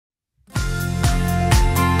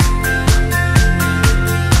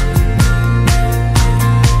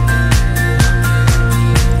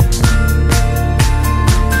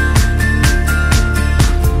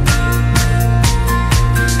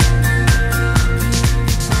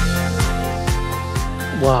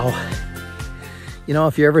Wow. You know,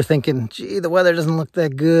 if you're ever thinking, gee, the weather doesn't look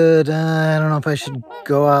that good, I don't know if I should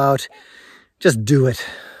go out, just do it.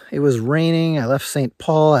 It was raining. I left St.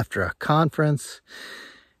 Paul after a conference,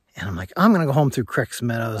 and I'm like, I'm going to go home through Crex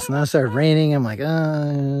Meadows. And then it started raining. I'm like, I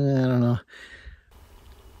don't know.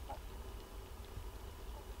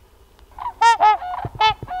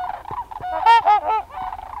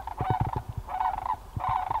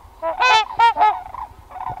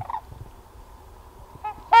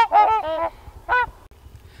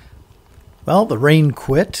 Well, the rain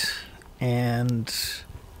quit, and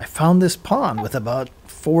I found this pond with about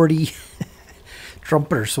 40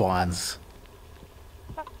 trumpeter swans.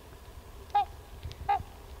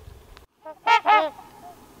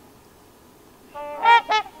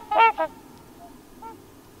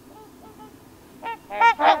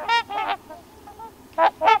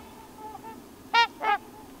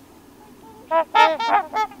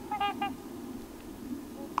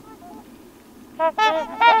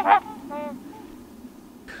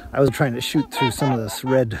 I was trying to shoot through some of this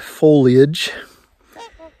red foliage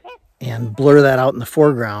and blur that out in the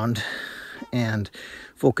foreground and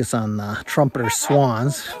focus on the trumpeter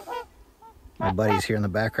swans. My buddy's here in the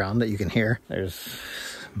background that you can hear. There's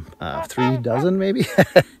 3 dozen maybe.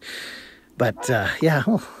 But yeah,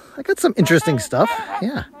 well, I got some interesting stuff.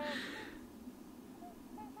 Yeah.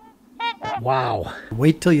 Wow.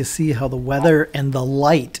 Wait till you see how the weather and the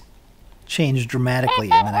light change dramatically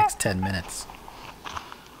in the next 10 minutes.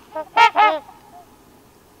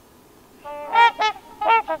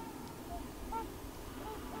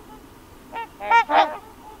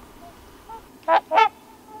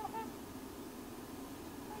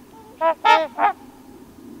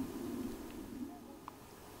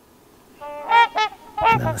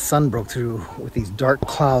 And then the sun broke through with these dark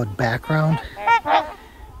cloud background,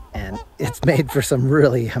 and it's made for some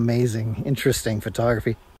really amazing, interesting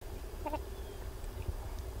photography.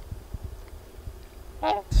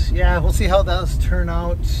 Yeah, we'll see how those turn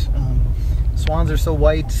out. Swans are so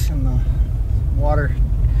white, and the water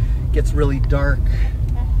gets really dark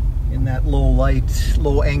in that low light,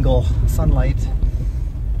 low angle sunlight.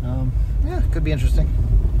 Yeah, it could be interesting.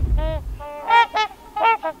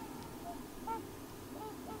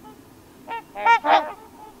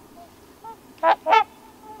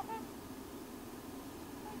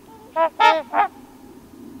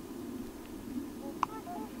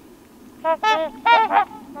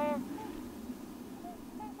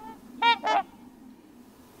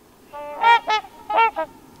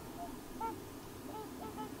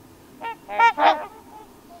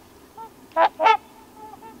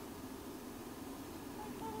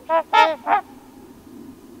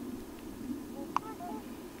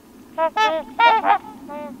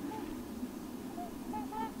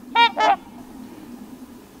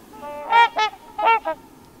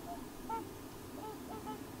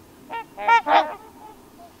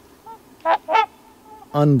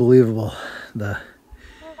 Unbelievable. The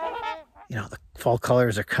fall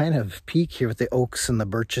colors are kind of peak here with the oaks and the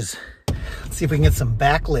birches. Let's see if we can get some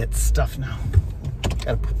backlit stuff now.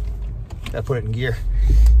 Gotta put it in gear.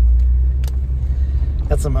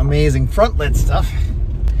 Got some amazing front lit stuff.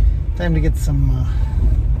 Time to get some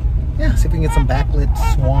yeah, see if we can get some backlit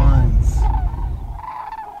swans.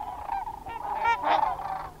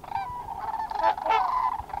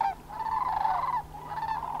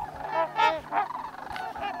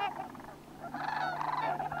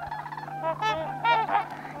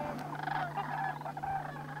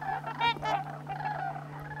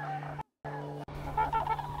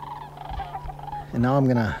 And now I'm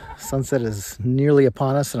gonna, sunset is nearly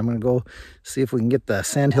upon us, and I'm gonna go see if we can get the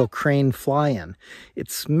Sandhill crane fly in.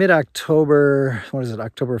 It's mid-October, what is it,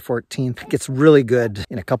 October 14th. It gets really good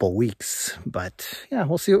in a couple weeks, but yeah,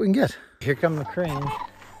 we'll see what we can get. Here come the cranes.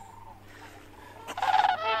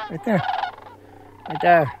 Right there, right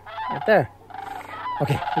there, right there.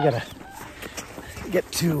 Okay, we gotta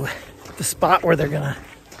get to the spot where they're gonna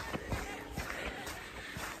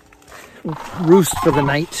roost for the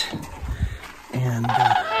night. And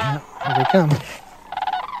yeah, here they come.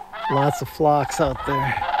 Lots of flocks out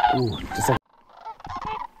there. Ooh, just a...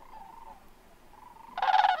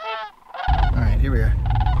 All right, here we are.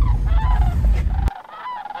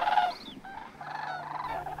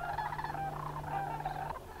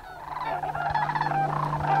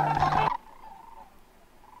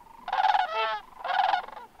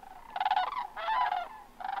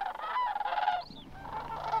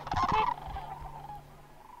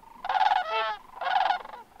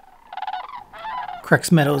 Crex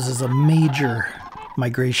Meadows is a major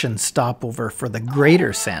migration stopover for the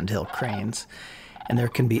greater Sandhill cranes, and there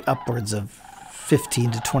can be upwards of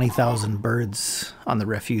 15 to 20,000 birds on the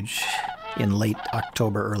refuge in late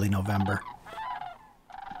October, early November.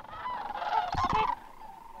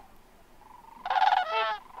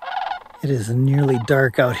 It is nearly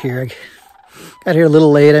dark out here. I got here a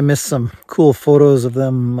little late. I missed some cool photos of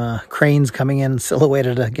them cranes coming in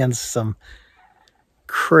silhouetted against some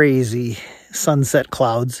crazy sunset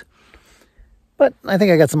clouds. But I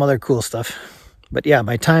think I got some other cool stuff. But yeah,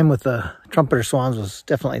 my time with the trumpeter swans was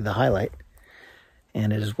definitely the highlight.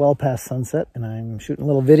 And it is well past sunset, and I'm shooting a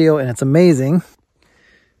little video, and it's amazing.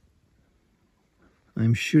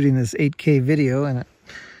 I'm shooting this 8K video, and it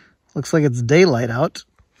looks like it's daylight out,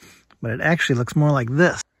 but it actually looks more like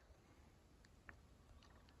this.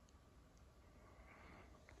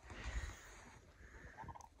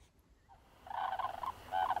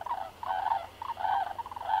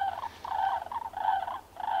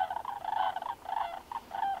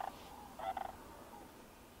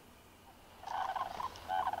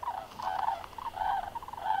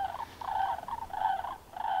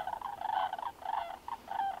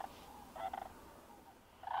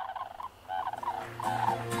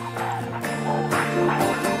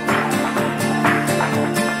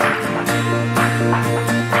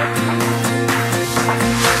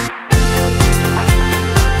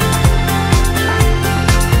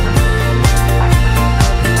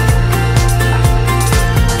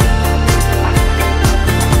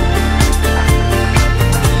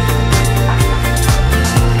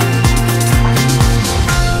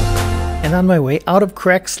 And on my way out of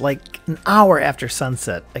Crex, like an hour after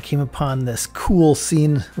sunset, I came upon this cool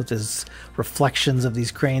scene with these reflections of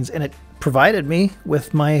these cranes, and it provided me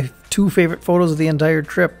with my 2 favorite photos of the entire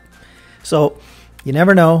trip. So you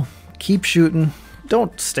never know. Keep shooting.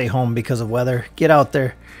 Don't stay home because of weather. Get out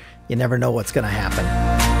there. You never know what's going to happen.